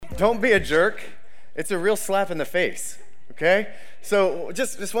don't be a jerk. It's a real slap in the face, okay? So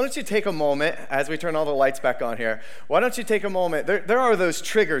just why don't you take a moment as we turn all the lights back on here. Why don't you take a moment? There are those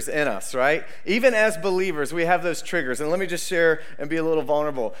triggers in us, right? Even as believers, we have those triggers. And let me just share and be a little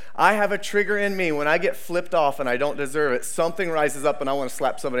vulnerable. I have a trigger in me when I get flipped off and I don't deserve it. Something rises up and I want to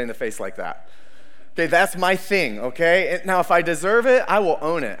slap somebody in the face like that. Okay, that's my thing, okay? Now, if I deserve it, I will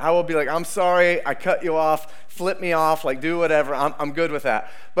own it. I will be like, I'm sorry, I cut you off, flip me off, like do whatever, I'm good with that.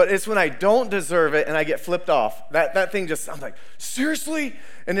 But it's when I don't deserve it and I get flipped off, that thing just, I'm like, seriously?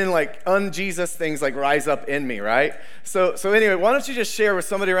 And then like un-Jesus things like rise up in me, right? So anyway, why don't you just share with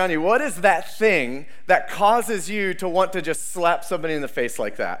somebody around you, what is that thing that causes you to want to just slap somebody in the face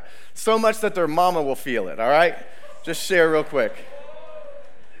like that? So much that their mama will feel it, all right? Just share real quick.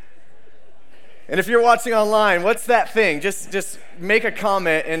 And if you're watching online, what's that thing? Just make a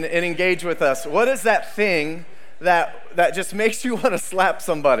comment and engage with us. What is that thing that just makes you want to slap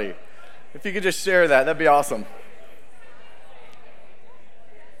somebody? If you could just share that, that'd be awesome.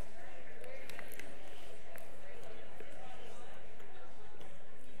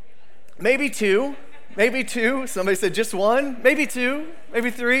 Maybe two. Somebody said just one. Maybe two. Maybe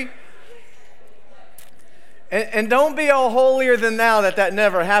three. And don't be all holier than thou that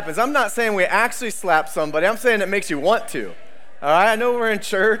never happens. I'm not saying we actually slap somebody. I'm saying it makes you want to. All right? I know we're in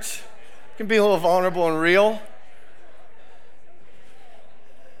church. It can be a little vulnerable and real.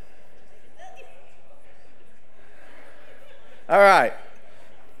 All right.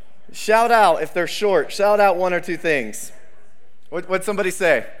 Shout out if they're short. Shout out one or two things. What'd somebody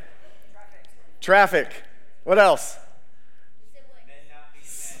say? Traffic. What else?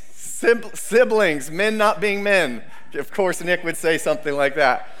 Siblings, men not being men. Of course, Nick would say something like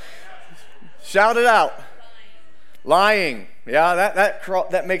that. Shout it out. Lying. Yeah,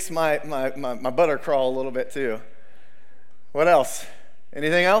 that makes my butter crawl a little bit too. What else?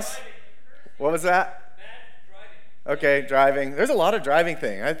 Anything else? What was that? Okay, driving. There's a lot of driving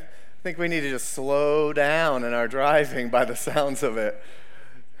thing. I think we need to just slow down in our driving by the sounds of it.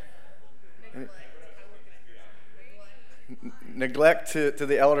 Neglect to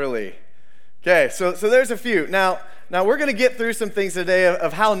the elderly. Okay, so there's a few. Now we're going to get through some things today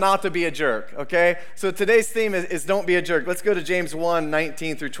of how not to be a jerk, okay? So today's theme is don't be a jerk. Let's go to James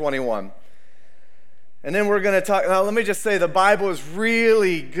 1:19 through 21. And then we're going to talk, now let me just say the Bible is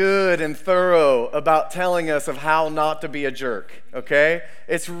really good and thorough about telling us of how not to be a jerk, okay?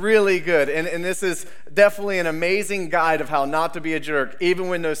 It's really good. And this is definitely an amazing guide of how not to be a jerk, even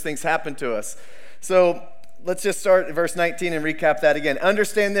when those things happen to us. So let's just start at verse 19 and recap that again.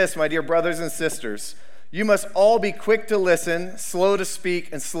 Understand this, my dear brothers and sisters. You must all be quick to listen, slow to speak,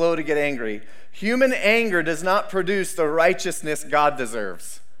 and slow to get angry. Human anger does not produce the righteousness God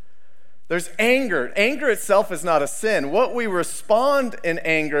deserves. There's anger. Anger itself is not a sin. What we respond in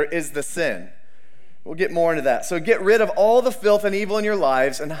anger is the sin. We'll get more into that. So get rid of all the filth and evil in your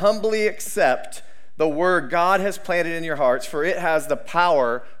lives and humbly accept the word God has planted in your hearts, for it has the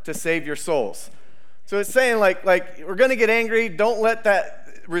power to save your souls. So it's saying like we're going to get angry. Don't let that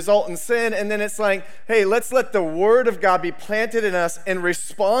result in sin. And then it's like, hey, let's let the word of God be planted in us and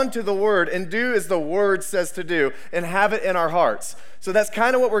respond to the word and do as the word says to do and have it in our hearts. So that's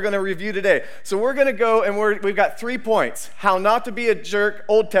kind of what we're going to review today. So we're going to go and we've got 3 points. How not to be a jerk,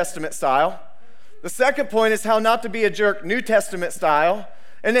 Old Testament style. The second point is how not to be a jerk, New Testament style.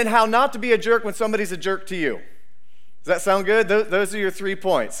 And then how not to be a jerk when somebody's a jerk to you. Does that sound good? Those are your 3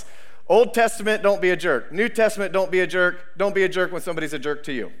 points. Old Testament, don't be a jerk. New Testament, don't be a jerk. Don't be a jerk when somebody's a jerk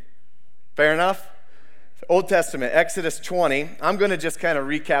to you. Fair enough? Old Testament, Exodus 20. I'm going to just kind of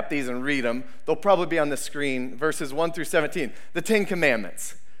recap these and read them. They'll probably be on the screen, verses 1 through 17. The 10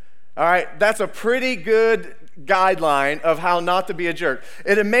 Commandments. All right, that's a pretty good guideline of how not to be a jerk.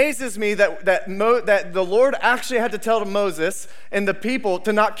 It amazes me that the Lord actually had to tell to Moses and the people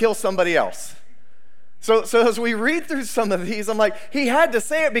to not kill somebody else. So as we read through some of these, I'm like, he had to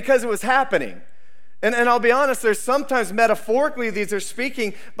say it because it was happening. And I'll be honest, there's sometimes metaphorically these are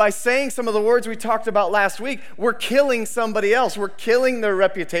speaking by saying some of the words we talked about last week. We're killing somebody else. We're killing their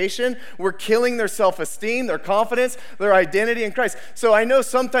reputation. We're killing their self-esteem, their confidence, their identity in Christ. So I know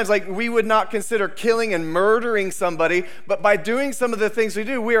sometimes like we would not consider killing and murdering somebody, but by doing some of the things we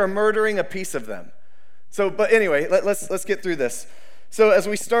do, we are murdering a piece of them. So, but anyway, let's get through this. So as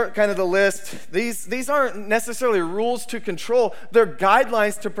we start kind of the list, these aren't necessarily rules to control. They're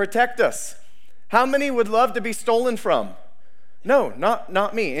guidelines to protect us. How many would love to be stolen from? No,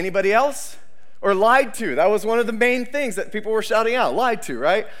 not me. Anybody else? Or lied to. That was one of the main things that people were shouting out. Lied to,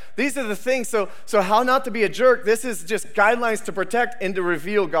 right? These are the things. So how not to be a jerk. This is just guidelines to protect and to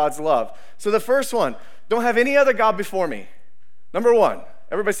reveal God's love. So the first one, don't have any other God before me. Number one,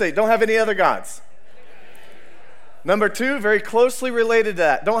 Everybody say, don't have any other gods. Number 2, very closely related to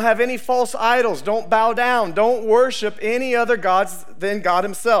that, don't have any false idols. Don't bow down. Don't worship any other gods than God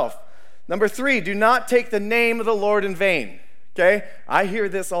himself. Number 3, do not take the name of the Lord in vain. Okay? I hear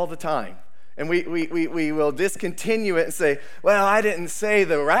this all the time. And we will discontinue it and say, well, I didn't say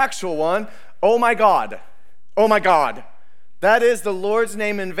the actual one. Oh my God. Oh my God. That is the Lord's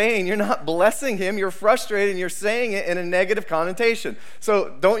name in vain. You're not blessing him. You're frustrated and you're saying it in a negative connotation.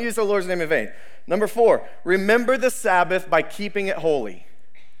 So don't use the Lord's name in vain. Number 4, remember the Sabbath by keeping it holy.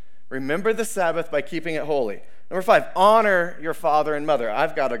 Remember the Sabbath by keeping it holy. Number 5, honor your father and mother.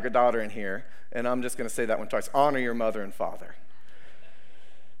 I've got a good daughter in here, and I'm just going to say that one twice. Honor your mother and father.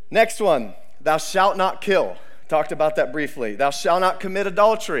 Next one, thou shalt not kill. Talked about that briefly. Thou shalt not commit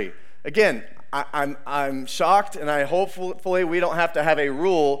adultery. Again, I'm shocked, and I hopefully we don't have to have a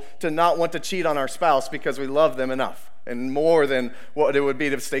rule to not want to cheat on our spouse because we love them enough and more than what it would be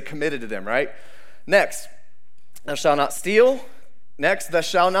to stay committed to them, right? Next, thou shalt not steal. Next, thou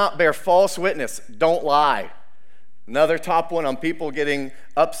shalt not bear false witness. Don't lie. Another top one on people getting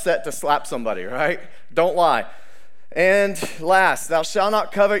upset to slap somebody, right? Don't lie. And last, thou shalt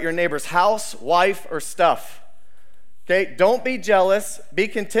not covet your neighbor's house, wife, or stuff. Okay, don't be jealous. Be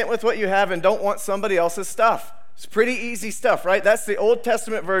content with what you have and don't want somebody else's stuff. It's pretty easy stuff, right? That's the Old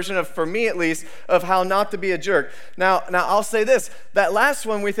Testament version of, for me at least, of how not to be a jerk. Now I'll say this. That last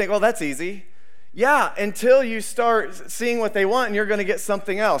one we think, oh, that's easy. Yeah, until you start seeing what they want and you're going to get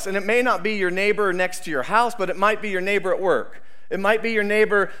something else. And it may not be your neighbor next to your house, but it might be your neighbor at work. It might be your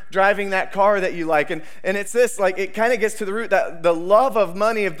neighbor driving that car that you like. And it's this, like, it kind of gets to the root, that the love of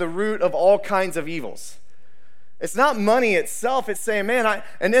money is the root of all kinds of evils. It's not money itself. It's saying, man,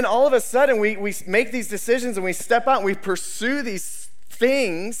 and then all of a sudden we make these decisions and we step out and we pursue these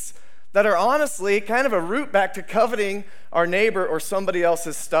things that are honestly kind of a root back to coveting our neighbor or somebody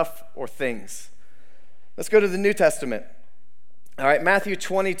else's stuff or things. Let's go to the New Testament. All right, Matthew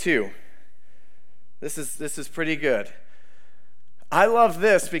 22. This is pretty good. I love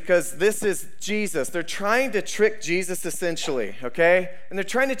this because this is Jesus. They're trying to trick Jesus essentially, okay? And they're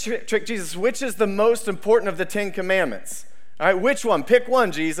trying to trick Jesus. Which is the most important of the 10 commandments? All right, which one? Pick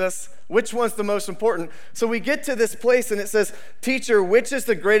one, Jesus. Which one's the most important? So we get to this place and it says, teacher, which is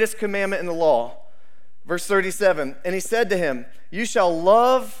the greatest commandment in the law? Verse 37, and he said to him, you shall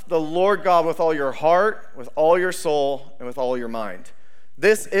love the Lord God with all your heart, with all your soul, and with all your mind.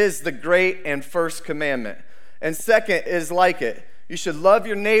 This is the great and first commandment. And second is like it. You should love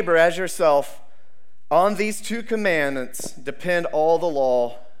your neighbor as yourself. On these 2 commandments depend all the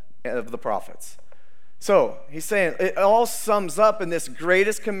law of the prophets. So he's saying it all sums up in this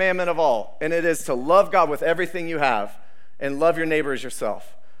greatest commandment of all, and it is to love God with everything you have and love your neighbor as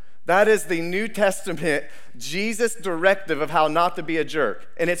yourself. That is the New Testament, Jesus' directive of how not to be a jerk.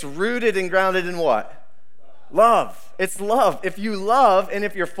 And it's rooted and grounded in what? Love. It's love. If you love and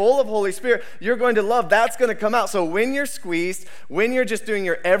if you're full of Holy Spirit, you're going to love. That's going to come out. So when you're squeezed, when you're just doing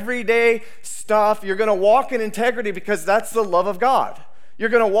your everyday stuff, you're going to walk in integrity because that's the love of God. You're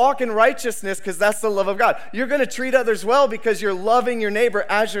going to walk in righteousness because that's the love of God. You're going to treat others well because you're loving your neighbor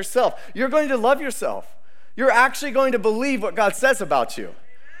as yourself. You're going to love yourself. You're actually going to believe what God says about you.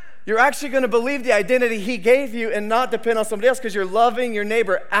 You're actually going to believe the identity he gave you and not depend on somebody else because you're loving your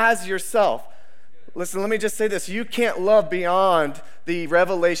neighbor as yourself. Listen, let me just say this. You can't love beyond the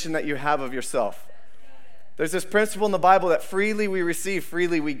revelation that you have of yourself. There's this principle in the Bible that freely we receive,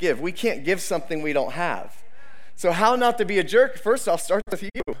 freely we give. We can't give something we don't have. So how not to be a jerk? First off, start with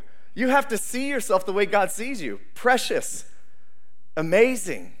you. You have to see yourself the way God sees you. Precious,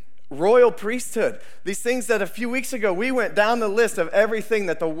 amazing, royal priesthood. These things that a few weeks ago, we went down the list of everything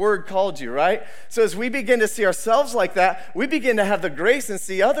that the Word called you, right? So as we begin to see ourselves like that, we begin to have the grace and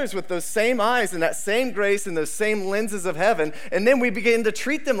see others with those same eyes and that same grace and those same lenses of heaven, and then we begin to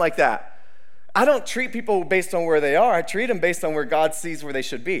treat them like that. I don't treat people based on where they are. I treat them based on where God sees where they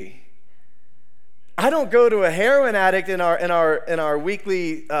should be. I don't go to a heroin addict in our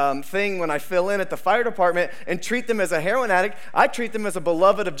weekly thing when I fill in at the fire department and treat them as a heroin addict. I treat them as a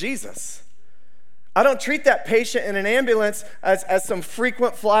beloved of Jesus. I don't treat that patient in an ambulance as some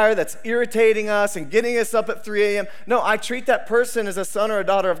frequent flyer that's irritating us and getting us up at 3 a.m. No, I treat that person as a son or a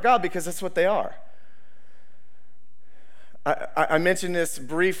daughter of God because that's what they are. I mentioned this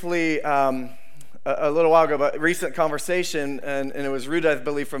briefly a little while ago, but recent conversation, and it was rooted, I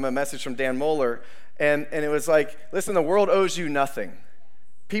believe, from a message from Dan Mohler. And it was like, listen, the world owes you nothing.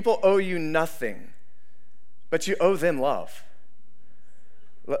 People owe you nothing, but you owe them love.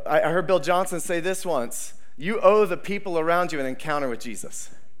 I heard Bill Johnson say this once: you owe the people around you an encounter with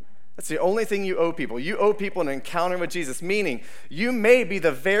Jesus. That's the only thing you owe people. You owe people an encounter with Jesus, meaning you may be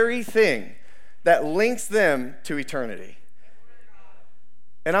the very thing that links them to eternity.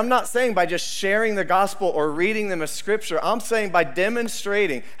 And I'm not saying by just sharing the gospel or reading them a scripture. I'm saying by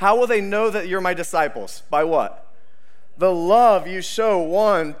demonstrating. How will they know that you're my disciples? By what? The love you show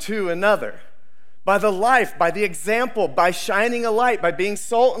one to another. By the life, by the example, by shining a light, by being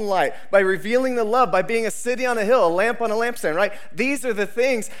salt and light, by revealing the love, by being a city on a hill, a lamp on a lampstand, right? These are the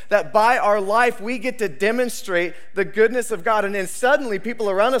things that by our life we get to demonstrate the goodness of God. And then suddenly people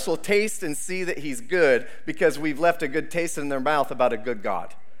around us will taste and see that he's good because we've left a good taste in their mouth about a good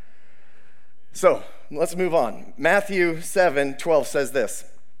God. So let's move on. Matthew 7:12 says this.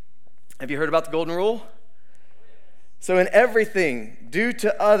 Have you heard about the golden rule? So in everything, do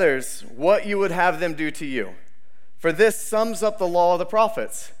to others what you would have them do to you. For this sums up the law of the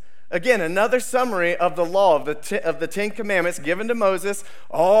prophets. Again, another summary of the law of the Ten Commandments given to Moses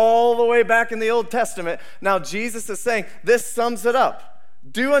all the way back in the Old Testament. Now Jesus is saying, this sums it up.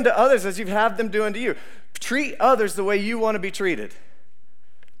 Do unto others as you've had them do unto you. Treat others the way you want to be treated.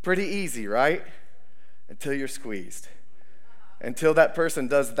 Pretty easy, right? Until you're squeezed. Until that person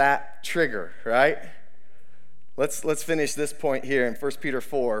does that trigger, right? Let's finish this point here in 1 Peter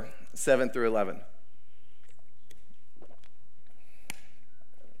 4, 7 through 11.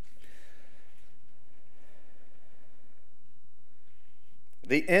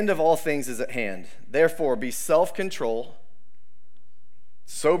 The end of all things is at hand. Therefore, be self-control,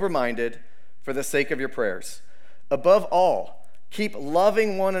 sober-minded for the sake of your prayers. Above all, keep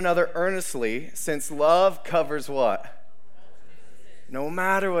loving one another earnestly, since love covers what? No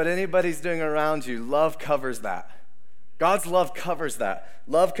matter what anybody's doing around you, love covers that. God's love covers that.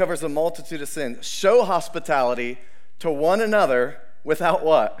 Love covers a multitude of sins. Show hospitality to one another without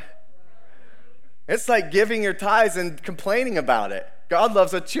what? It's like giving your tithes and complaining about it. God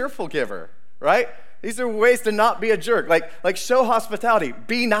loves a cheerful giver, right? These are ways to not be a jerk. Like show hospitality.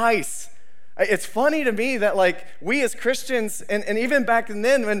 Be nice. It's funny to me that we as Christians, and even back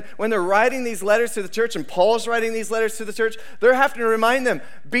then when they're writing these letters to the church, and Paul's writing these letters to the church, they're having to remind them,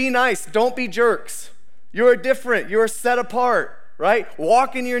 be nice, don't be jerks. You are different, you are set apart, right?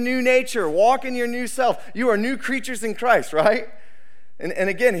 Walk in your new nature, walk in your new self. You are new creatures in Christ, right? And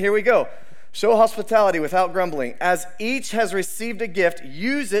again, here we go. Show hospitality without grumbling. As each has received a gift,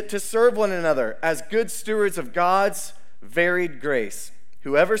 use it to serve one another as good stewards of God's varied grace.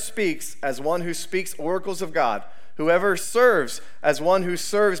 Whoever speaks as one who speaks oracles of God. Whoever serves as one who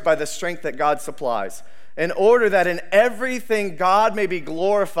serves by the strength that God supplies. In order that in everything God may be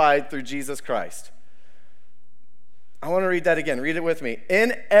glorified through Jesus Christ. I want to read that again. Read it with me.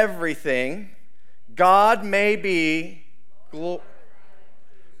 In everything God may be glorified.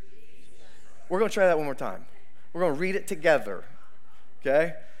 We're going to try that one more time. We're going to read it together.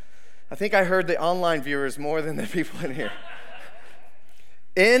 Okay? I think I heard the online viewers more than the people in here.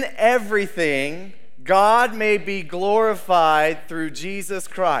 In everything, God may be glorified through Jesus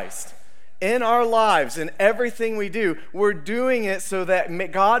Christ. In our lives, in everything we do, we're doing it so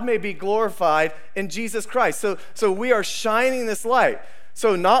that God may be glorified in Jesus Christ. So we are shining this light.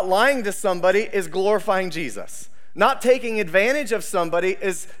 So not lying to somebody is glorifying Jesus. Not taking advantage of somebody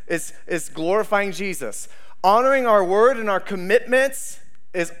is glorifying Jesus. Honoring our word and our commitments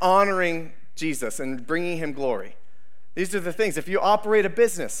is honoring Jesus and bringing him glory. These are the things. If you operate a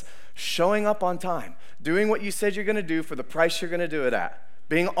business, showing up on time, doing what you said you're going to do for the price you're going to do it at,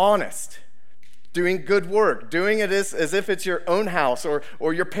 being honest, doing good work, doing it as if it's your own house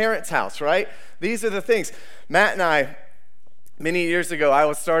or your parents' house, right? These are the things. Matt and I, many years ago, I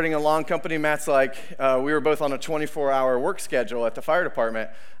was starting a lawn company. Matt's like, we were both on a 24-hour work schedule at the fire department.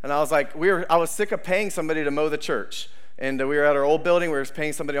 And I was like, I was sick of paying somebody to mow the church. And we were at our old building. We were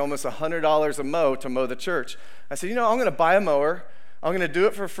paying somebody almost $100 a mow to mow the church. I said, I'm going to buy a mower. I'm going to do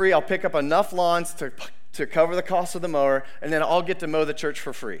it for free. I'll pick up enough lawns to cover the cost of the mower, and then I'll get to mow the church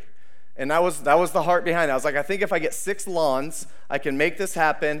for free. And that was the heart behind it. I was like, I think if I get 6 lawns, I can make this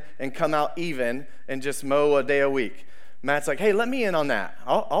happen and come out even and just mow a day a week. Matt's like, hey, let me in on that.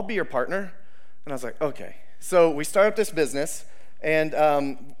 I'll be your partner. And I was like, okay. So we start up this business. And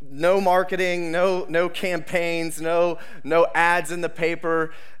no marketing, no campaigns, no ads in the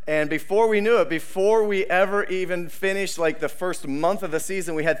paper. And before we knew it, before we ever even finished the first month of the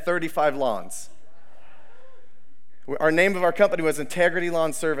season, we had 35 lawns. Our name of our company was Integrity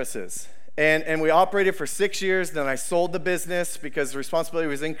Lawn Services. And we operated for 6 years. Then I sold the business because the responsibility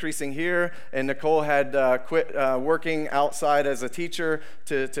was increasing here. And Nicole had quit working outside as a teacher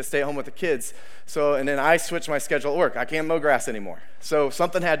to stay home with the kids. And then I switched my schedule at work. I can't mow grass anymore. So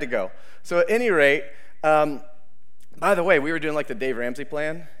something had to go. So at any rate, By the way, we were doing like the Dave Ramsey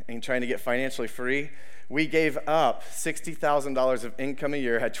plan and trying to get financially free. We gave up $60,000 of income a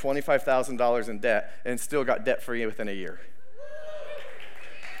year, had $25,000 in debt, and still got debt-free within a year.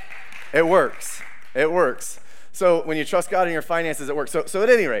 It works. It works. So when you trust God in your finances, it works. So at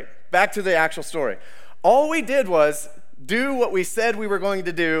any rate, back to the actual story. All we did was do what we said we were going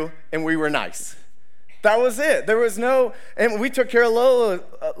to do, and we were nice. That was it. There was no, and we took care of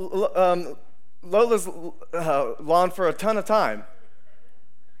Lola's lawn for a ton of time.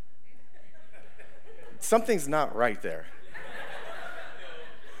 Something's not right there.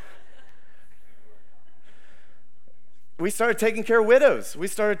 We started taking care of widows. We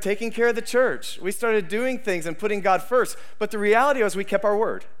started taking care of the church. We started doing things and putting God first. But the reality was we kept our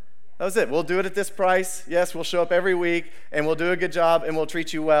word. That was it. We'll do it at this price. Yes, we'll show up every week, and we'll do a good job, and we'll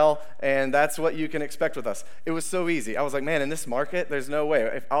treat you well, and that's what you can expect with us. It was so easy. I was like, man, in this market, there's no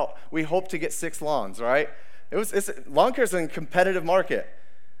way. We hope to get 6 lawns, right? Lawn care is a competitive market.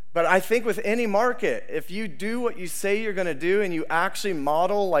 But I think with any market, if you do what you say you're going to do and you actually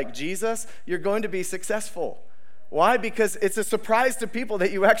model like Jesus, you're going to be successful. Why? Because it's a surprise to people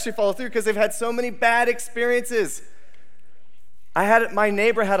that you actually follow through because they've had so many bad experiences. My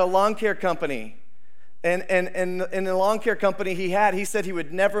neighbor had a lawn care company, and in the lawn care company he said he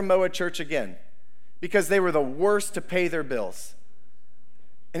would never mow a church again because they were the worst to pay their bills.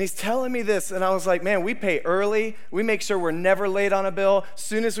 And he's telling me this, and I was like, man, we pay early. We make sure we're never late on a bill. As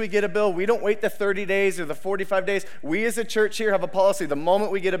soon as we get a bill, we don't wait the 30 days or the 45 days. We as a church here have a policy. The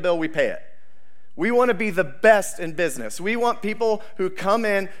moment we get a bill, we pay it. We want to be the best in business. We want people who come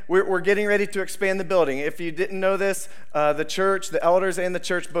in. We're getting ready to expand the building. If you didn't know this, the church, the elders and the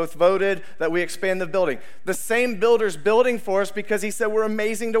church both voted that we expand the building. The same builder's building for us because he said we're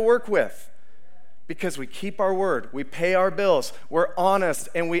amazing to work with. Because we keep our word, we pay our bills, we're honest,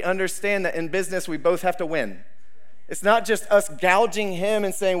 and we understand that in business we both have to win. It's not just us gouging him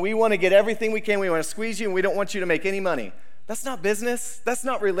and saying we want to get everything we can, we want to squeeze you, and we don't want you to make any money. That's not business, that's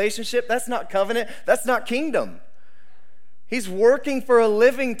not relationship, that's not covenant, that's not kingdom. He's working for a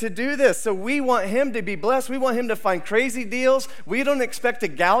living to do this, so we want him to be blessed, we want him to find crazy deals, we don't expect to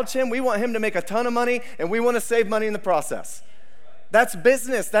gouge him, we want him to make a ton of money, and we want to save money in the process. That's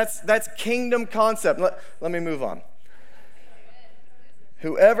business. That's kingdom concept. Let me move on.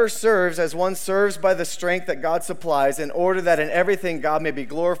 Whoever serves as one serves by the strength that God supplies in order that in everything God may be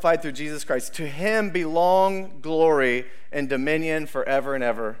glorified through Jesus Christ. To him belong glory and dominion forever and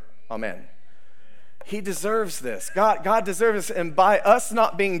ever. Amen. He deserves this. God deserves this. And by us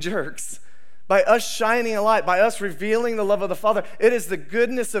not being jerks, by us shining a light, by us revealing the love of the Father, it is the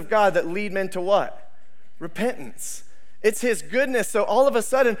goodness of God that lead men to what? Repentance. It's his goodness. So all of a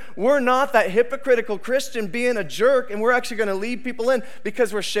sudden, we're not that hypocritical Christian being a jerk, and we're actually going to lead people in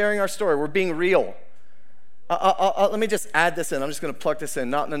because we're sharing our story. We're being real. Let me just add this in. I'm just going to plug this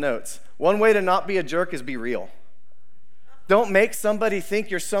in, not in the notes. One way to not be a jerk is be real. Don't make somebody think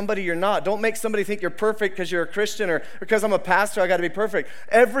you're somebody you're not. Don't make somebody think you're perfect because you're a Christian or because I'm a pastor, I got to be perfect.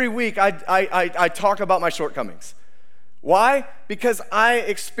 Every week, I talk about my shortcomings. Why? Because I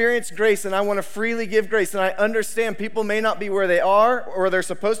experience grace and I want to freely give grace, and I understand people may not be where they are or they're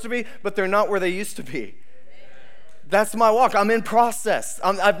supposed to be, but they're not where they used to be. That's my walk. I'm in process.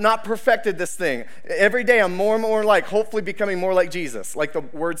 I've not perfected this thing. Every day I'm more and more hopefully becoming more like Jesus, like the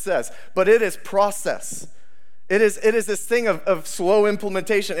word says. But it is process. It is this thing of slow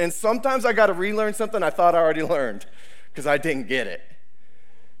implementation. And sometimes I got to relearn something I thought I already learned because I didn't get it,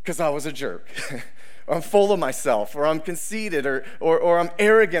 because I was a jerk. I'm full of myself, or I'm conceited, or I'm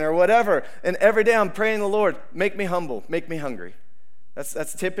arrogant, or whatever. And every day I'm praying to the Lord, make me humble, make me hungry.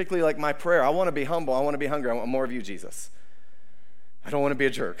 That's typically like my prayer. I want to be humble, I want to be hungry, I want more of you, Jesus. I don't want to be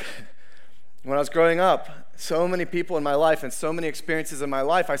a jerk. When I was growing up, so many people in my life and so many experiences in my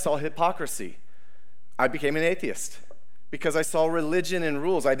life, I saw hypocrisy. I became an atheist because I saw religion and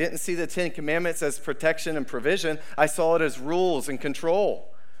rules. I didn't see the 10 Commandments as protection and provision. I saw it as rules and control.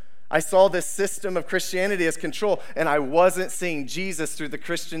 I saw this system of Christianity as control, and I wasn't seeing Jesus through the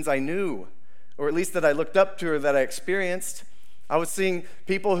Christians I knew, or at least that I looked up to or that I experienced. I was seeing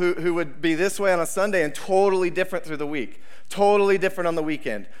people who would be this way on a Sunday and totally different through the week, totally different on the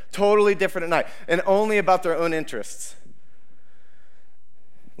weekend, totally different at night, and only about their own interests.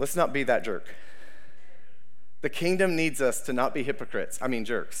 Let's not be that jerk. The kingdom needs us to not be hypocrites. I mean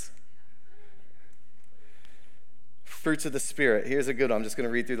jerks. Fruits of the Spirit. Here's a good one. I'm just going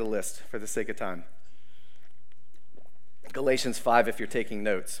to read through the list for the sake of time. Galatians 5, if you're taking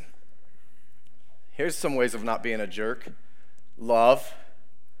notes. Here's some ways of not being a jerk. Love.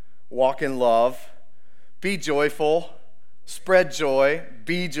 Walk in love. Be joyful. Spread joy.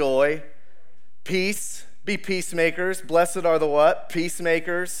 Be joy. Peace. Be peacemakers. Blessed are the what?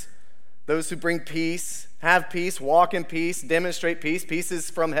 Peacemakers. Those who bring peace, have peace, walk in peace, demonstrate peace. Peace is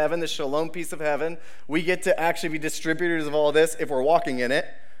from heaven, the shalom peace of heaven. We get to actually be distributors of all this if we're walking in it.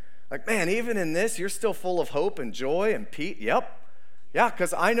 Like, man, even in this, you're still full of hope and joy and peace. Yep. Yeah,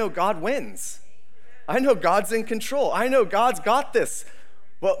 because I know God wins. I know God's in control. I know God's got this.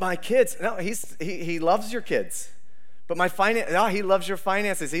 But my kids, no, he loves your kids. But he loves your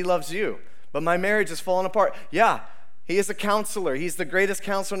finances. He loves you. But my marriage is falling apart. Yeah, he is a counselor. He's the greatest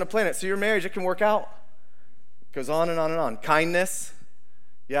counselor on the planet. So your marriage, it can work out. Goes on and on and on. Kindness.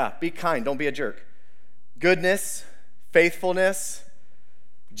 Yeah, be kind. Don't be a jerk. Goodness, faithfulness,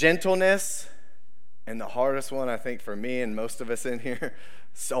 gentleness, and the hardest one, I think, for me and most of us in here,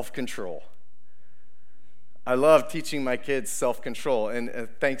 self-control. I love teaching my kids self-control, and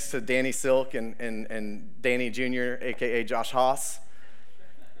thanks to Danny Silk and Danny Jr., a.k.a. Josh Haas,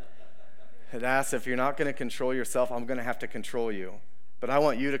 had asked, if you're not going to control yourself, I'm going to have to control you. But I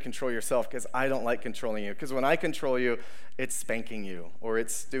want you to control yourself because I don't like controlling you. Because when I control you, it's spanking you, or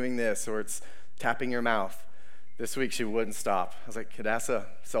it's doing this, or it's tapping your mouth. This week, she wouldn't stop. I was like, Kadasa,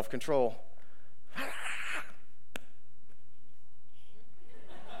 self-control.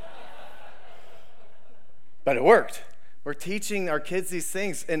 But it worked. We're teaching our kids these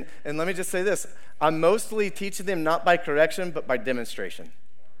things. And let me just say this. I'm mostly teaching them not by correction, but by demonstration.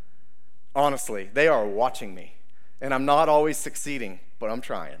 Honestly, they are watching me. And I'm not always succeeding, but I'm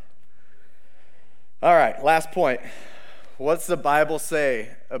trying. All right, last point. What's the Bible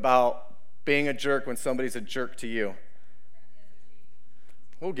say about being a jerk when somebody's a jerk to you?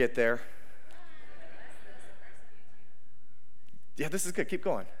 We'll get there. Yeah, this is good. Keep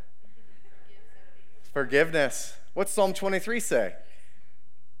going. Forgiveness. What's Psalm 23 say?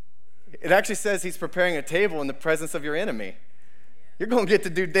 It actually says he's preparing a table in the presence of your enemy. You're going to get to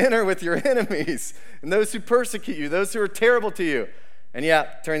do dinner with your enemies and those who persecute you, those who are terrible to you. And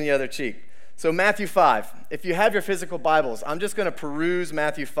yeah, turn the other cheek. So Matthew 5. If you have your physical Bibles, I'm just going to peruse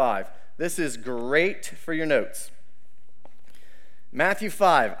Matthew 5. This is great for your notes. Matthew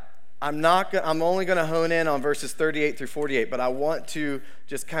 5. I'm only going to hone in on verses 38 through 48, but I want to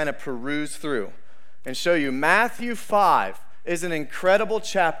just kind of peruse through and show you. Matthew 5 is an incredible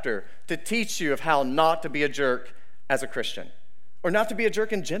chapter to teach you of how not to be a jerk as a Christian, or not to be a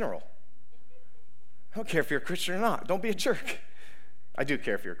jerk in general. I don't care if you're a Christian or not. Don't be a jerk. I do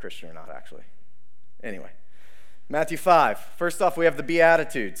care if you're a Christian or not, actually. Anyway, Matthew 5. First off, we have the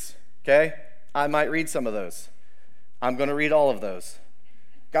Beatitudes, okay? I might read some of those. I'm going to read all of those.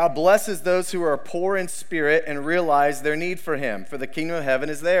 God blesses those who are poor in spirit and realize their need for him, for the kingdom of heaven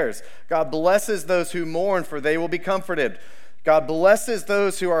is theirs. God blesses those who mourn, for they will be comforted. God blesses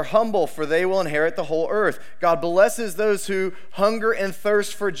those who are humble, for they will inherit the whole earth. God blesses those who hunger and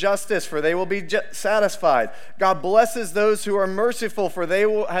thirst for justice, for they will be satisfied. God blesses those who are merciful, for they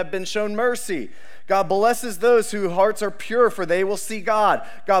will have been shown mercy. God blesses those whose hearts are pure, for they will see God.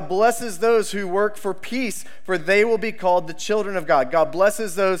 God blesses those who work for peace, for they will be called the children of God. God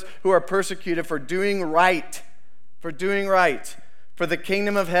blesses those who are persecuted for doing right, for the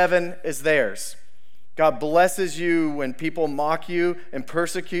kingdom of heaven is theirs. God blesses you when people mock you and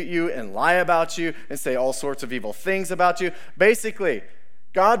persecute you and lie about you and say all sorts of evil things about you. Basically,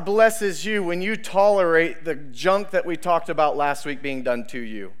 God blesses you when you tolerate the junk that we talked about last week being done to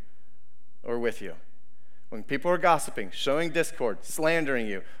you or with you. When people are gossiping, showing discord, slandering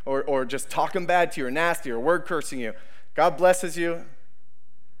you, or just talking bad to you or nasty or word cursing you, God blesses you.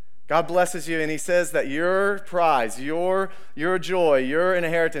 God blesses you, and he says that your prize, your joy, your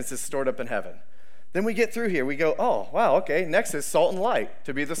inheritance is stored up in heaven. Then we get through here. We go, oh, wow, okay. Next is salt and light,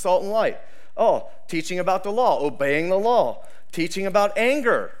 to be the salt and light. Oh, teaching about the law, obeying the law. Teaching about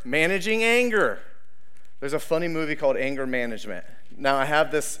anger, managing anger. There's a funny movie called Anger Management. Now, I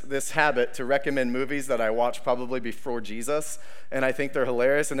have this habit to recommend movies that I watch probably before Jesus, and I think they're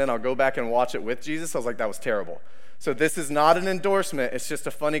hilarious, and then I'll go back and watch it with Jesus. I was like, that was terrible. So this is not an endorsement. It's just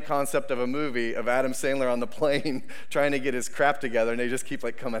a funny concept of a movie of Adam Sandler on the plane trying to get his crap together, and they just keep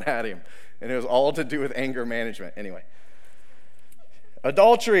coming at him. And it was all to do with anger management. Anyway.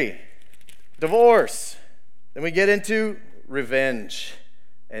 Adultery, divorce. Then we get into revenge,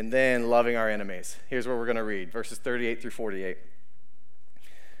 and then loving our enemies. Here's where we're going to read, verses 38 through 48.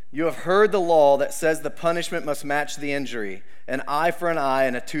 You have heard the law that says the punishment must match the injury, an eye for an eye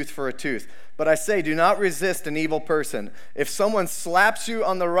and a tooth for a tooth. But I say, do not resist an evil person. If someone slaps you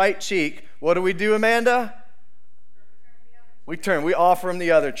on the right cheek, what do we do, Amanda? We offer him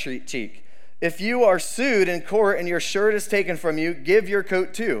the other cheek. If you are sued in court and your shirt is taken from you, give your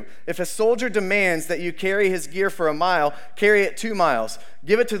coat too. If a soldier demands that you carry his gear for a mile, carry it 2 miles.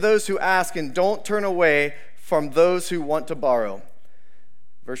 Give it to those who ask, and don't turn away from those who want to borrow.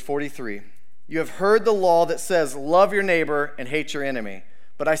 Verse 43, you have heard the law that says, love your neighbor and hate your enemy.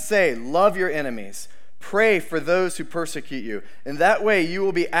 But I say, love your enemies. Pray for those who persecute you. In that way, you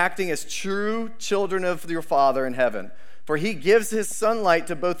will be acting as true children of your Father in heaven. For he gives his sunlight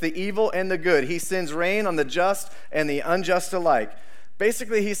to both the evil and the good. He sends rain on the just and the unjust alike.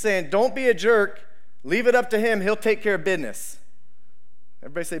 Basically, he's saying, don't be a jerk. Leave it up to him. He'll take care of business.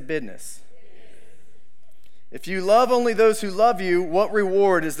 Everybody say business. If you love only those who love you, what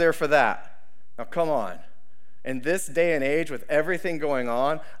reward is there for that? Now, come on. In this day and age, with everything going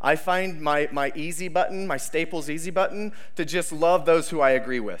on, I find my easy button, my Staples easy button, to just love those who I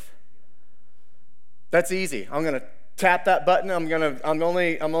agree with. That's easy. I'm going to tap that button. I'm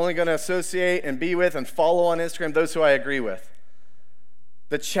only going to associate and be with and follow on Instagram those who I agree with.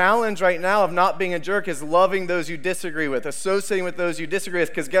 The challenge right now of not being a jerk is loving those you disagree with, associating with those you disagree with,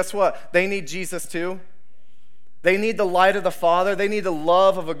 because guess what? They need Jesus too. They need the light of the Father. They need the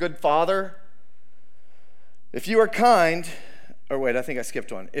love of a good Father. If you are kind, or wait, I think I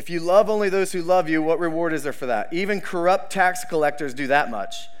skipped one. If you love only those who love you, what reward is there for that? Even corrupt tax collectors do that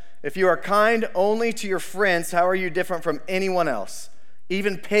much. If you are kind only to your friends, how are you different from anyone else?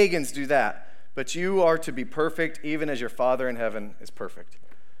 Even pagans do that. But you are to be perfect, even as your Father in heaven is perfect.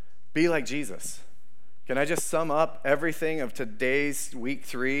 Be like Jesus. Can I just sum up everything of today's week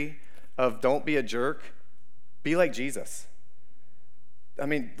 3 of don't be a jerk? Be like Jesus. I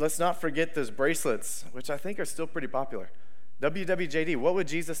mean, let's not forget those bracelets, which I think are still pretty popular. WWJD, what would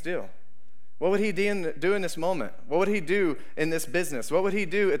Jesus do? What would he do in this moment? What would he do in this business? What would he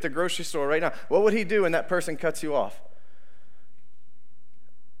do at the grocery store right now? What would he do when that person cuts you off?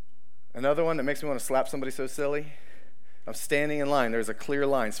 Another one that makes me want to slap somebody so silly. I'm standing in line. There's a clear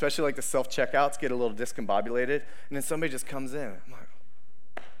line, especially like the self-checkouts get a little discombobulated, and then somebody just comes in. I'm like,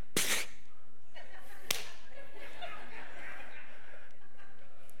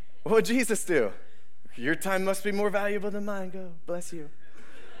 what would Jesus do? Your time must be more valuable than mine. Go, bless you.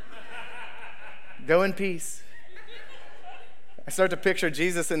 Go in peace. I start to picture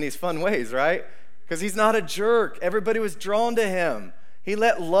Jesus in these fun ways, right? Because he's not a jerk. Everybody was drawn to him. He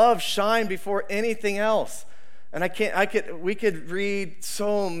let love shine before anything else. And we could read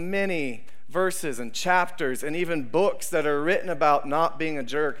so many verses and chapters and even books that are written about not being a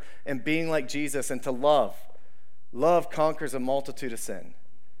jerk and being like Jesus and to love. Love conquers a multitude of sin.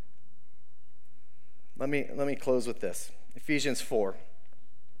 Let me close with this. Ephesians 4,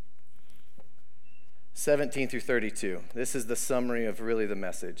 17 through 32. This is the summary of really the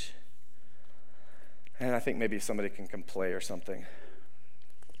message. And I think maybe somebody can play or something,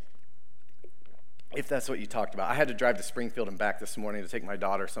 if that's what you talked about. I had to drive to Springfield and back this morning to take my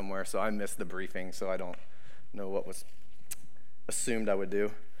daughter somewhere, so I missed the briefing, so I don't know what was assumed I would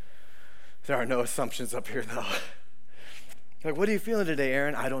do. There are no assumptions up here, though. Like, what are you feeling today,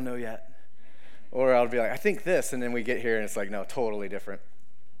 Aaron? I don't know yet. Or I'll be like, I think this, and then we get here, and it's like, no, totally different.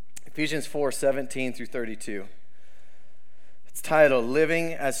 Ephesians 4, 17 through 32. It's titled,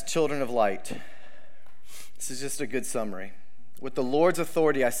 Living as Children of Light. This is just a good summary. With the Lord's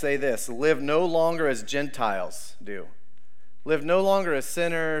authority, I say this, live no longer as Gentiles do. Live no longer as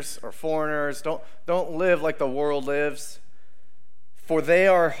sinners or foreigners. Don't live like the world lives, for they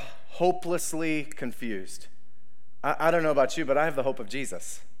are hopelessly confused. I don't know about you, but I have the hope of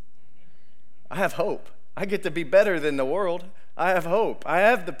Jesus. I have hope. I get to be better than the world. I have hope. I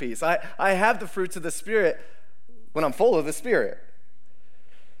have the peace. I have the fruits of the Spirit when I'm full of the Spirit.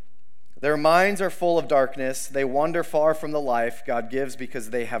 Their minds are full of darkness. They wander far from the life God gives because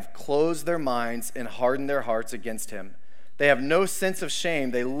they have closed their minds and hardened their hearts against him. They have no sense of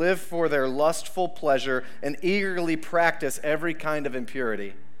shame. They live for their lustful pleasure and eagerly practice every kind of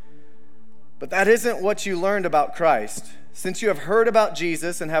impurity. But that isn't what you learned about Christ. Since you have heard about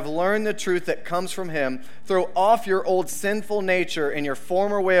Jesus and have learned the truth that comes from him, throw off your old sinful nature and your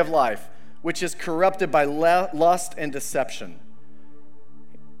former way of life, which is corrupted by lust and deception.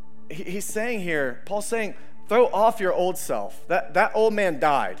 He's saying here, Paul's saying, throw off your old self. That old man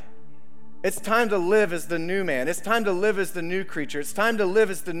died. It's time to live as the new man. It's time to live as the new creature. It's time to live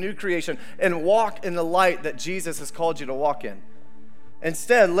as the new creation and walk in the light that Jesus has called you to walk in.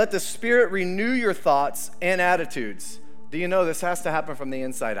 Instead, let the Spirit renew your thoughts and attitudes. Do you know this has to happen from the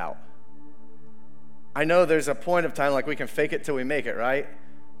inside out? I know there's a point of time like we can fake it till we make it, right?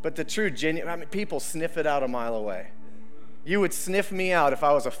 But the true, genuine, people sniff it out a mile away. You would sniff me out if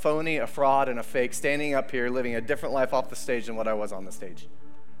I was a phony, a fraud, and a fake, standing up here living a different life off the stage than what I was on the stage.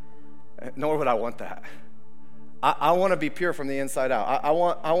 nor would I want that. I want to be pure from the inside out. I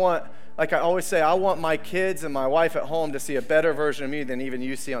want, like I always say, I want my kids and my wife at home to see a better version of me than even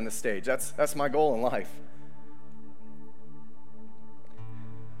you see on the stage. That's my goal in life.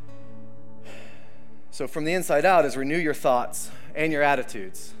 So from the inside out is renew your thoughts and your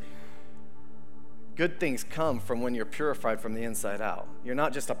attitudes. Good things come from when you're purified from the inside out. You're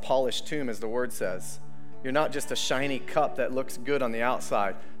not just a polished tomb, as the word says. You're not just a shiny cup that looks good on the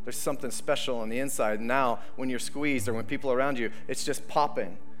outside. There's something special on the inside. Now, when you're squeezed or when people are around you, it's just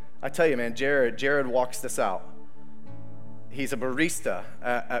popping. I tell you, man, Jared walks this out. He's a barista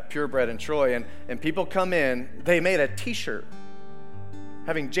at Purebred in Troy, and people come in. They made a T-shirt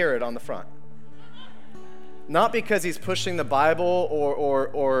having Jared on the front. Not because he's pushing the Bible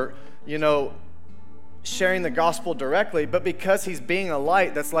or sharing the gospel directly, but because he's being a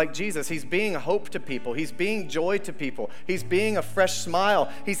light that's like Jesus. He's being hope to people. He's being joy to people. He's being a fresh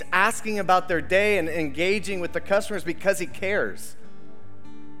smile. He's asking about their day and engaging with the customers because he cares.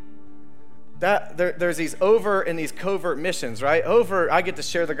 There's these overt and these covert missions, right? Overt, I get to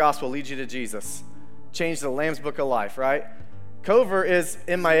share the gospel, lead you to Jesus, change the Lamb's Book of Life, right? Covert is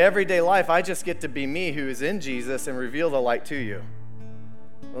in my everyday life, I just get to be me who is in Jesus and reveal the light to you.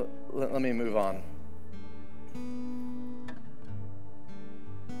 Let me move on.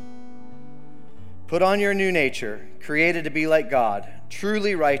 Put on your new nature, created to be like God,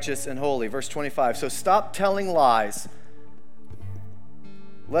 truly righteous and holy. Verse 25. So stop telling lies.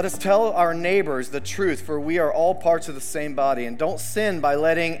 Let us tell our neighbors the truth, for we are all parts of the same body. And don't sin by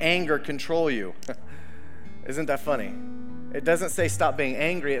letting anger control you. Isn't that funny? It doesn't say stop being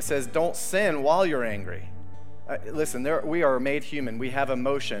angry. It says don't sin while you're angry. Listen, we are made human. We have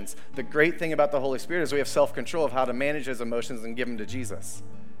emotions. The great thing about the Holy Spirit is we have self-control of how to manage those emotions and give them to Jesus.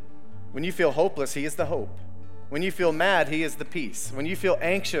 When you feel hopeless, he is the hope. When you feel mad, he is the peace. When you feel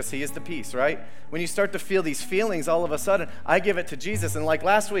anxious, he is the peace, right? When you start to feel these feelings all of a sudden, I give it to Jesus. And like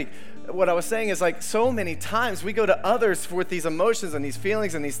last week, what I was saying is like so many times we go to others with these emotions and these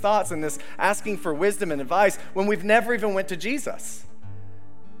feelings and these thoughts and this asking for wisdom and advice when we've never even went to Jesus.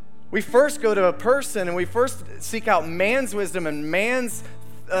 We first go to a person and we first seek out man's wisdom and man's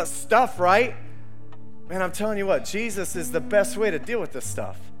stuff, right? Man, I'm telling you what, Jesus is the best way to deal with this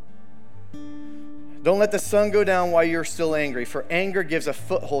stuff. Don't let the sun go down while you're still angry, for anger gives a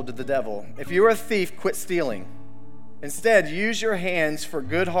foothold to the devil. If you're a thief, quit stealing. Instead, use your hands for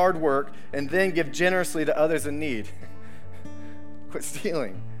good hard work and then give generously to others in need. Quit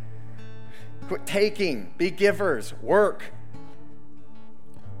stealing. Quit taking. Be givers. Work.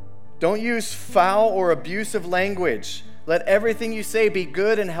 Don't use foul or abusive language. Let everything you say be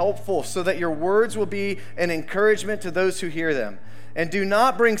good and helpful so that your words will be an encouragement to those who hear them. And do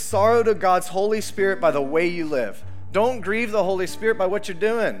not bring sorrow to God's Holy Spirit by the way you live. Don't grieve the Holy Spirit by what you're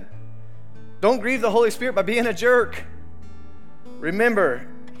doing. Don't grieve the Holy Spirit by being a jerk. Remember,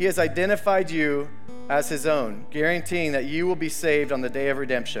 he has identified you as his own, guaranteeing that you will be saved on the day of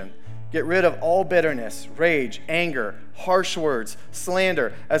redemption. Get rid of all bitterness, rage, anger, harsh words,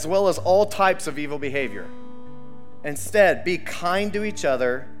 slander, as well as all types of evil behavior. Instead, be kind to each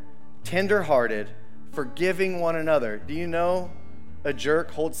other, tender-hearted, forgiving one another. Do you know a jerk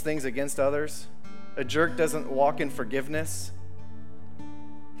holds things against others? A jerk doesn't walk in forgiveness.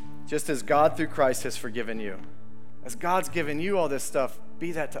 Just as God through Christ has forgiven you. As God's given you all this stuff,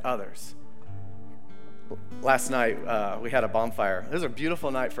 be that to others. Last night, we had a bonfire. It was a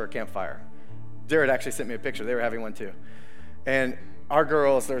beautiful night for a campfire. Jared actually sent me a picture. They were having one too. And our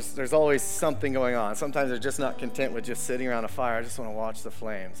girls, there's always something going on. Sometimes they're just not content with just sitting around a fire. I just want to watch the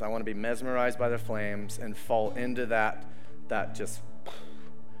flames. I want to be mesmerized by the flames and fall into that just...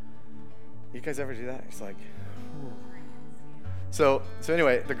 You guys ever do that? It's like... So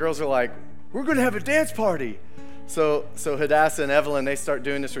anyway, the girls are like, we're going to have a dance party. So Hadassah and Evelyn, they start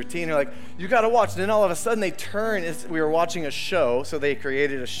doing this routine. They're like, you got to watch. And then all of a sudden they turn. We were watching a show. So they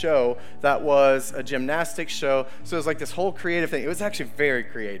created a show that was a gymnastics show. So it was like this whole creative thing. It was actually very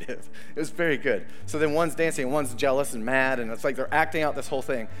creative. It was very good. So then one's dancing and one's jealous and mad. And it's like they're acting out this whole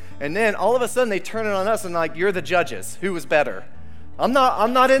thing. And then all of a sudden they turn it on us and like, you're the judges. Who was better? I'm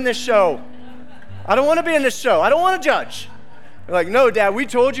not in this show. I don't want to be in this show. I don't want to judge. They're like, no, Dad, we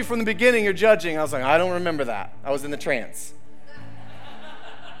told you from the beginning you're judging. I was like, I don't remember that. I was in the trance.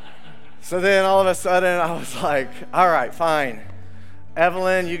 So then all of a sudden I was like, all right, fine.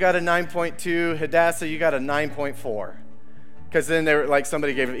 Evelyn, you got a 9.2. Hadassah, you got a 9.4. Because then they were like,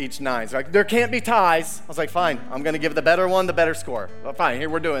 somebody gave each 9. So like, there can't be ties. I was like, fine, I'm going to give the better one the better score. Well, fine, here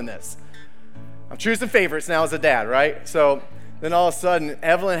we're doing this. I'm choosing favorites now as a dad, right? So then all of a sudden,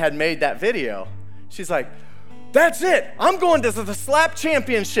 Evelyn had made that video. She's like, That's it. I'm going to the slap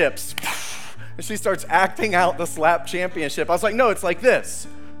championships. And she starts acting out the slap championship. I was like, no, it's like this,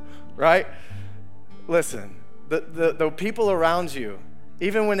 right? Listen, the people around you,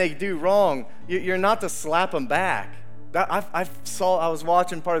 even when they do wrong, you're not to slap them back. I was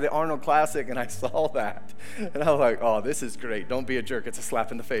watching part of the Arnold Classic, and I saw that. And I was like, oh, this is great. Don't be a jerk. It's a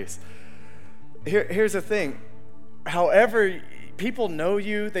slap in the face. Here's the thing. However, people know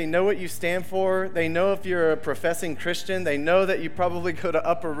you. They know what you stand for. They know if you're a professing Christian. They know that you probably go to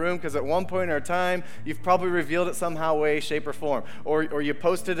upper room because at one point or time, you've probably revealed it somehow, way, shape, or form. Or you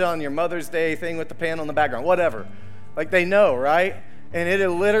posted it on your Mother's Day thing with the panel in the background, whatever. Like, they know, right? And it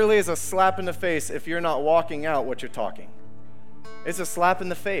literally is a slap in the face if you're not walking out what you're talking. It's a slap in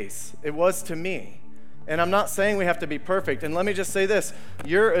the face. It was to me. And I'm not saying we have to be perfect. And let me just say this.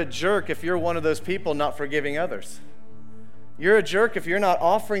 You're a jerk if you're one of those people not forgiving others. You're a jerk if you're not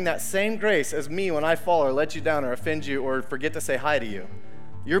offering that same grace as me when I fall or let you down or offend you or forget to say hi to you.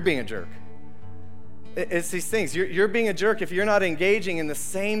 You're being a jerk. It's these things. You're being a jerk if you're not engaging in the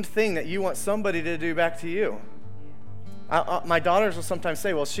same thing that you want somebody to do back to you. My daughters will sometimes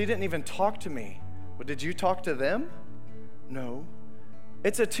say, well, she didn't even talk to me. Well, did you talk to them? No.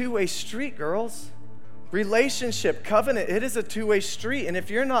 It's a two-way street, girls. Relationship, covenant, it is a two-way street. And if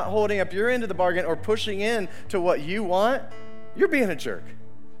you're not holding up your end of the bargain or pushing in to what you want, you're being a jerk.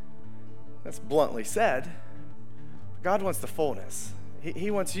 That's bluntly said. God wants the fullness.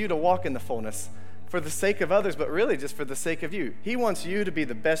 He wants you to walk in the fullness for the sake of others, but really just for the sake of you. He wants you to be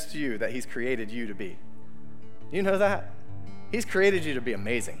the best you that he's created you to be. You know that? He's created you to be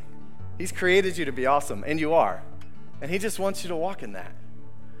amazing. He's created you to be awesome, and you are. And he just wants you to walk in that.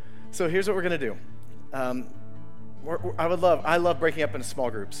 So here's what we're going to do. I love breaking up into small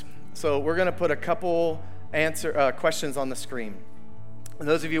groups. So we're going to put a couple questions on the screen. And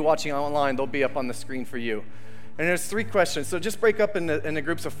those of you watching online, they'll be up on the screen for you. And there's 3 questions. So just break up into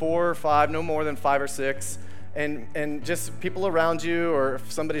groups of 4 or 5, no more than 5 or 6. And just people around you, or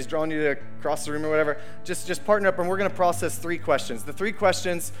if somebody's drawn you to cross the room or whatever, just partner up, and we're going to process 3 questions. The 3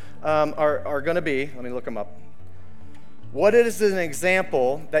 questions are going to be, let me look them up. What is an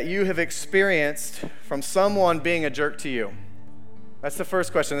example that you have experienced from someone being a jerk to you? That's the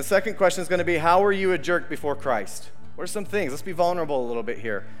first question. The second question is going to be, how were you a jerk before Christ? What are some things? Let's be vulnerable a little bit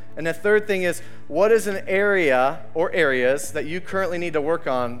here. And the third thing is, what is an area or areas that you currently need to work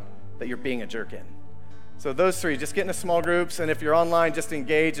on that you're being a jerk in? So those 3, just get into small groups, and if you're online, just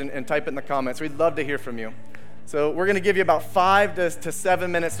engage and type it in the comments. We'd love to hear from you. So we're going to give you about 5 to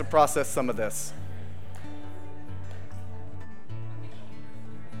 7 minutes to process some of this.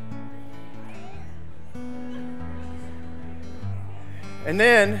 And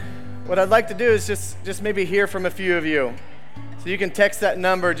then what I'd like to do is just maybe hear from a few of you. So you can text that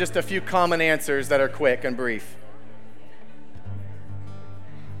number, just a few common answers that are quick and brief.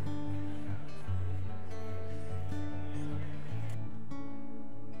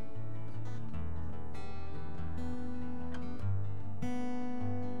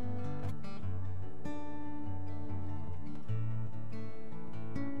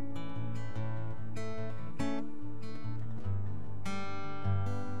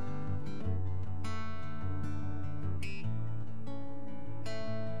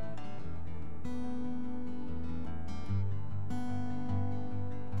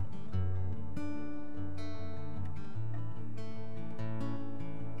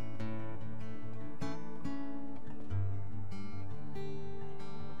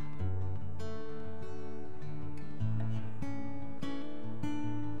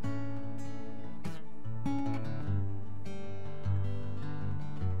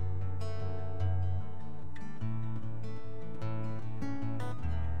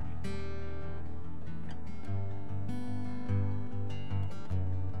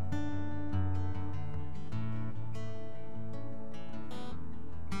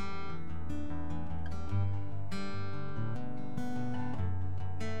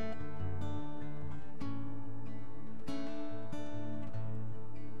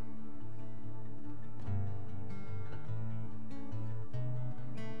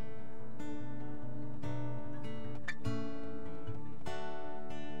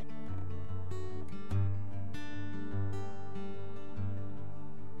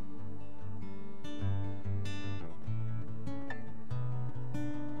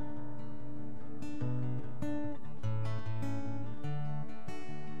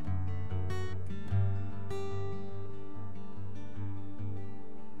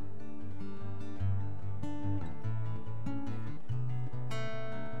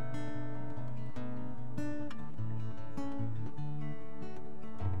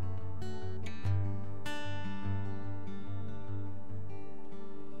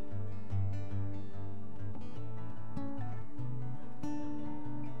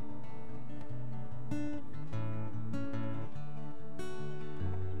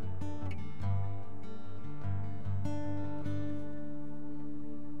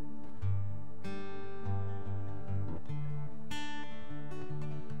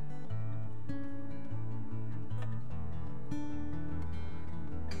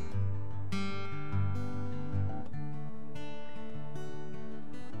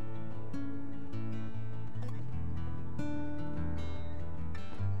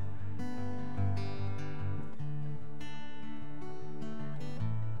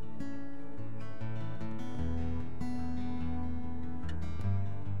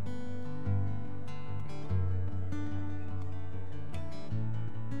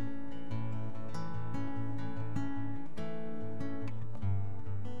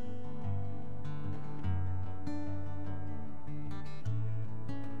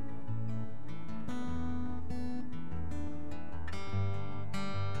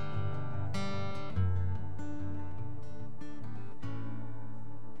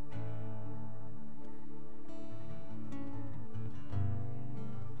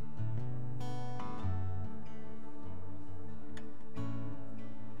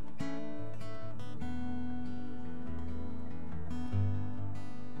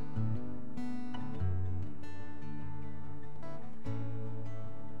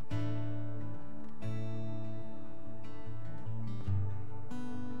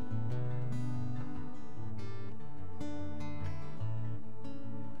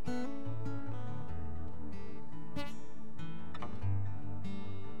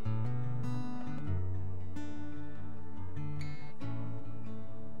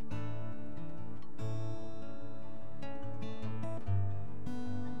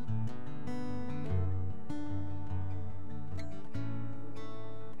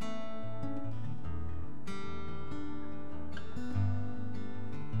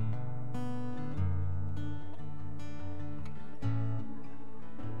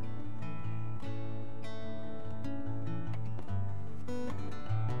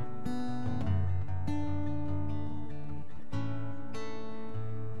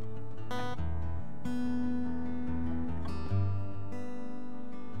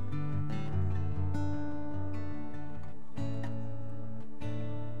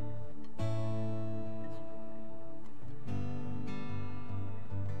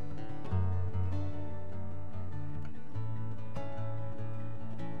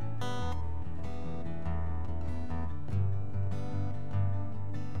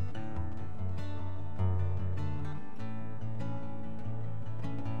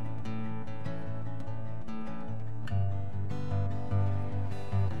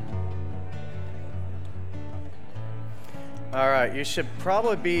 All right, you should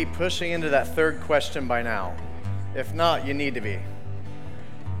probably be pushing into that third question by now. If not, you need to be.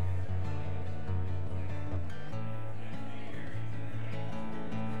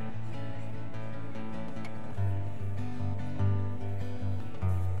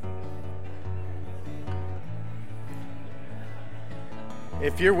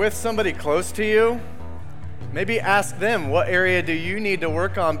 If you're with somebody close to you, maybe ask them, what area do you need to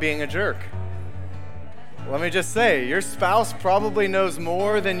work on being a jerk? Let me just say, your spouse probably knows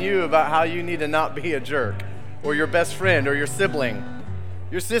more than you about how you need to not be a jerk, or your best friend, or your sibling.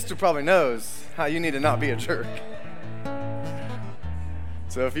 Your sister probably knows how you need to not be a jerk.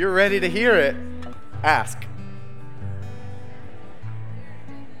 So if you're ready to hear it, ask.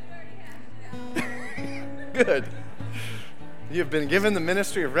 Good. You've been given the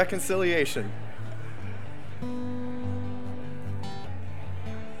ministry of reconciliation.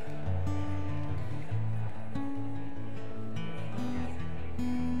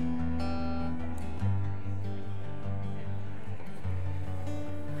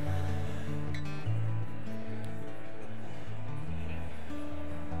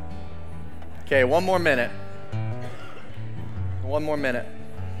 Okay, one more minute. One more minute.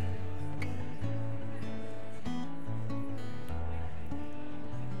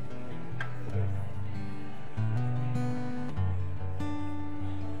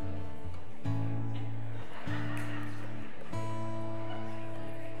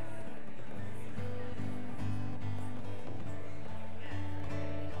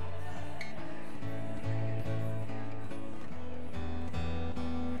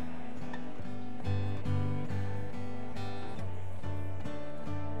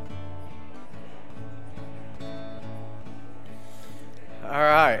 All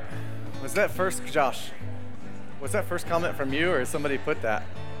right. Was that first, Josh? Was that first comment from you, or somebody put that?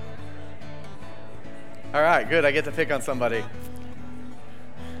 All right, good. I get to pick on somebody.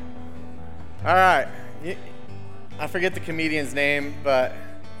 All right. I forget the comedian's name, but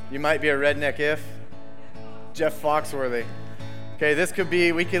you might be a redneck if. Jeff Foxworthy. Okay, this could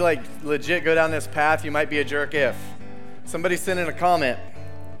be, we could like legit go down this path. You might be a jerk if. Somebody sent in a comment.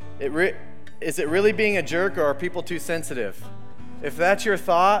 Is it really being a jerk, or are people too sensitive? If that's your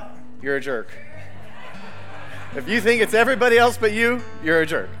thought, you're a jerk. If you think it's everybody else but you, you're a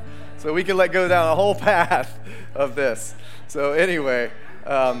jerk. So we can let go down a whole path of this. So anyway,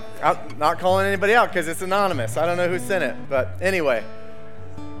 I'm not calling anybody out because it's anonymous. I don't know who sent it. But anyway,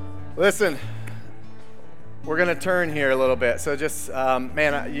 listen, we're going to turn here a little bit. So just,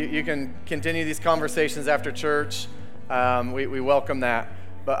 you can continue these conversations after church. We welcome that.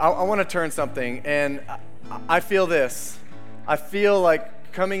 But I want to turn something, and I feel this. I feel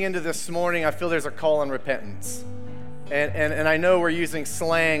like coming into this morning, I feel there's a call on repentance. And I know we're using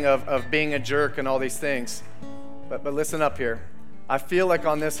slang of being a jerk and all these things. But listen up here. I feel like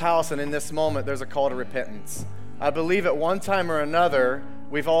on this house and in this moment, there's a call to repentance. I believe at one time or another,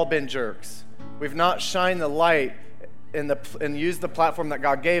 we've all been jerks. We've not shined the light and used the platform that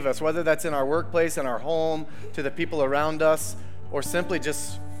God gave us, whether that's in our workplace, in our home, to the people around us, or simply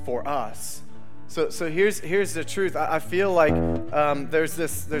just for us. So here's the truth. I feel like there's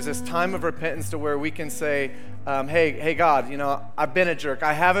this time of repentance to where we can say, hey God, I've been a jerk.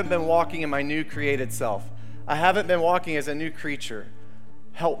 I haven't been walking in my new created self. I haven't been walking as a new creature.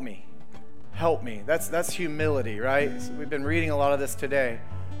 Help me. That's humility, right? So we've been reading a lot of this today.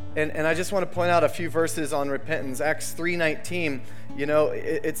 And I just want to point out a few verses on repentance. Acts 3:19,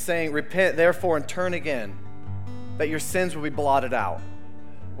 it's saying, repent therefore and turn again, that your sins will be blotted out.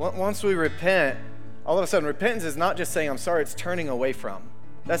 Once we repent, all of a sudden, repentance is not just saying, I'm sorry, it's turning away from.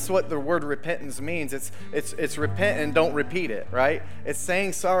 That's what the word repentance means. It's repent and don't repeat it, right? It's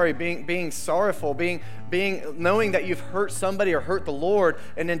saying sorry, being sorrowful, knowing that you've hurt somebody or hurt the Lord,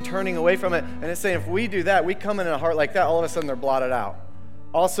 and then turning away from it. And it's saying if we do that, we come in a heart like that, all of a sudden they're blotted out.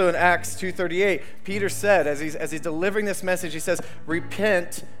 Also in Acts 2:38, Peter said, as he's delivering this message, he says,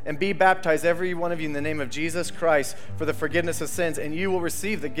 repent and be baptized, every one of you, in the name of Jesus Christ for the forgiveness of sins, and you will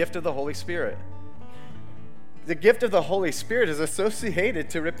receive the gift of the Holy Spirit. The gift of the Holy Spirit is associated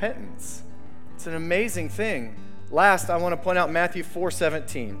to repentance. It's an amazing thing. Last, I want to point out Matthew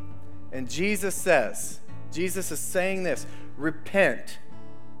 4:17. And Jesus is saying this, repent,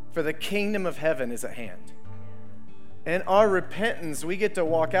 for the kingdom of heaven is at hand. In our repentance, we get to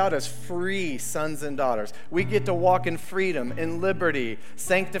walk out as free sons and daughters. We get to walk in freedom, in liberty,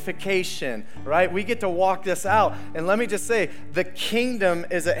 sanctification, right? We get to walk this out. And let me just say, the kingdom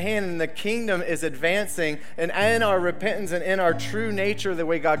is at hand and the kingdom is advancing. And in our repentance and in our true nature, the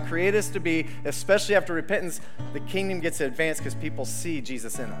way God created us to be, especially after repentance, the kingdom gets advanced because people see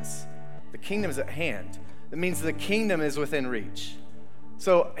Jesus in us. The kingdom is at hand. It means the kingdom is within reach.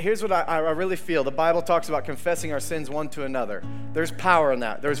 So here's what I really feel. The Bible talks about confessing our sins one to another. There's power in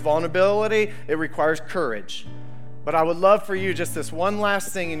that. There's vulnerability. It requires courage. But I would love for you, just this one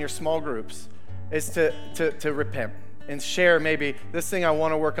last thing in your small groups, is to repent and share maybe this thing I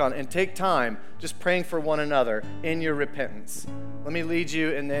want to work on, and take time just praying for one another in your repentance. Let me lead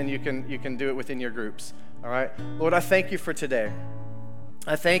you, and then you can do it within your groups. All right? Lord, I thank you for today.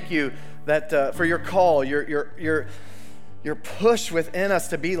 I thank you that for your call, your push within us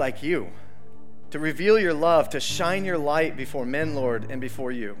to be like you, to reveal your love, to shine your light before men, Lord, and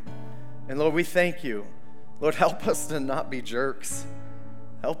before you. And Lord, we thank you. Lord, help us to not be jerks.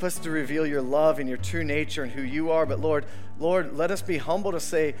 Help us to reveal your love and your true nature and who you are. But Lord, let us be humble to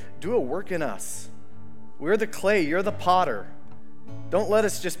say, do a work in us. We're the clay, you're the potter. Don't let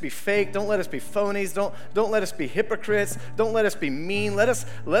us just be fake. Don't let us be phonies. Don't let us be hypocrites. Don't let us be mean. Let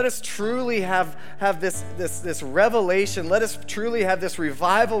us truly have this revelation. Let us truly have this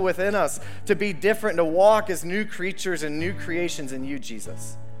revival within us to be different, to walk as new creatures and new creations in you,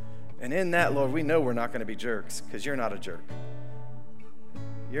 Jesus. And in that, Lord, we know we're not going to be jerks, because you're not a jerk.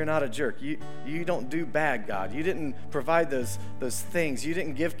 You're not a jerk. You don't do bad, God. You didn't provide those things. You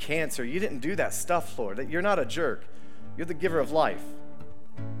didn't give cancer. You didn't do that stuff, Lord. You're not a jerk. You're the giver of life.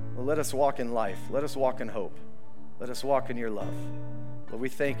 Well, let us walk in life. Let us walk in hope. Let us walk in your love. Lord, we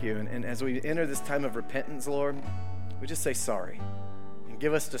thank you. And as we enter this time of repentance, Lord, we just say sorry. And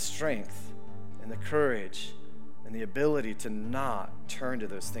give us the strength and the courage and the ability to not turn to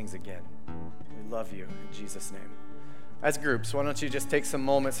those things again. We love you in Jesus' name. As groups, why don't you just take some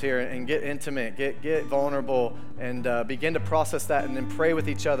moments here and get intimate, get vulnerable, and begin to process that, and then pray with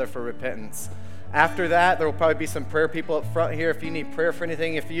each other for repentance. After that, there will probably be some prayer people up front here if you need prayer for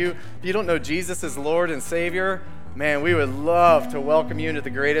anything. If you don't know Jesus as Lord and Savior, man, we would love to welcome you into the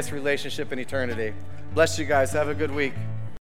greatest relationship in eternity. Bless you guys. Have a good week.